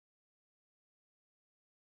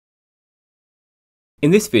In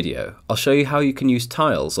this video, I'll show you how you can use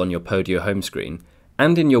tiles on your Podio home screen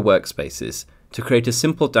and in your workspaces to create a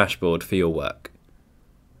simple dashboard for your work.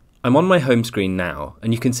 I'm on my home screen now,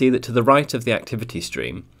 and you can see that to the right of the activity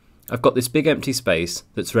stream, I've got this big empty space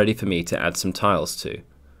that's ready for me to add some tiles to.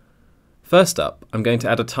 First up, I'm going to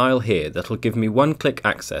add a tile here that'll give me one-click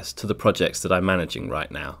access to the projects that I'm managing right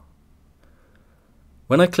now.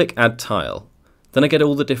 When I click Add Tile, then I get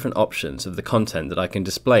all the different options of the content that I can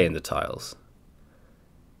display in the tiles.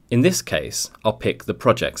 In this case, I'll pick the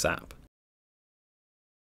Projects app.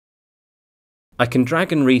 I can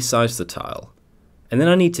drag and resize the tile, and then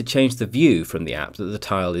I need to change the view from the app that the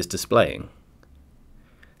tile is displaying.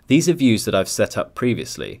 These are views that I've set up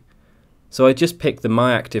previously, so I just pick the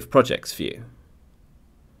My Active Projects view.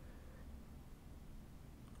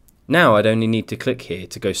 Now I'd only need to click here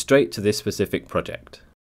to go straight to this specific project.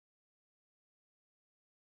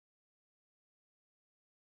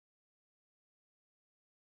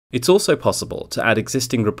 It's also possible to add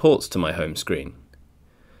existing reports to my home screen.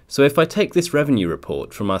 So if I take this revenue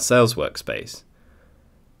report from our sales workspace,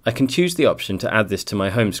 I can choose the option to add this to my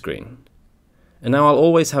home screen, and now I'll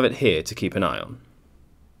always have it here to keep an eye on.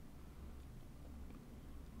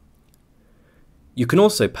 You can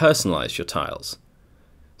also personalize your tiles.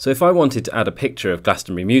 So if I wanted to add a picture of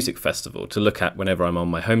Glastonbury Music Festival to look at whenever I'm on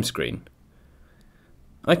my home screen,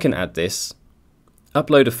 I can add this,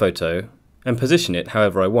 upload a photo, and position it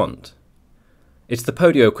however I want. It's the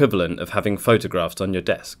Podio equivalent of having photographs on your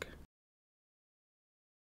desk.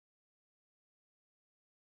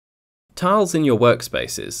 Tiles in your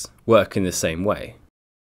workspaces work in the same way.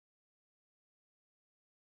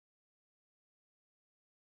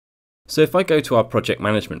 So if I go to our project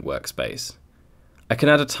management workspace, I can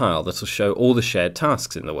add a tile that will show all the shared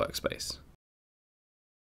tasks in the workspace.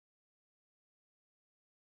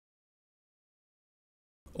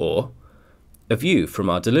 Or a view from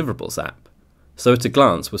our deliverables app, so at a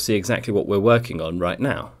glance we'll see exactly what we're working on right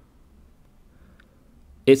now.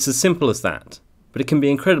 It's as simple as that, but it can be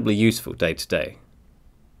incredibly useful day to day.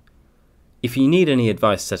 If you need any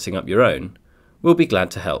advice setting up your own, we'll be glad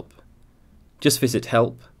to help. Just visit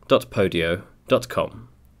help.podio.com.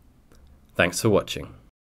 Thanks for watching.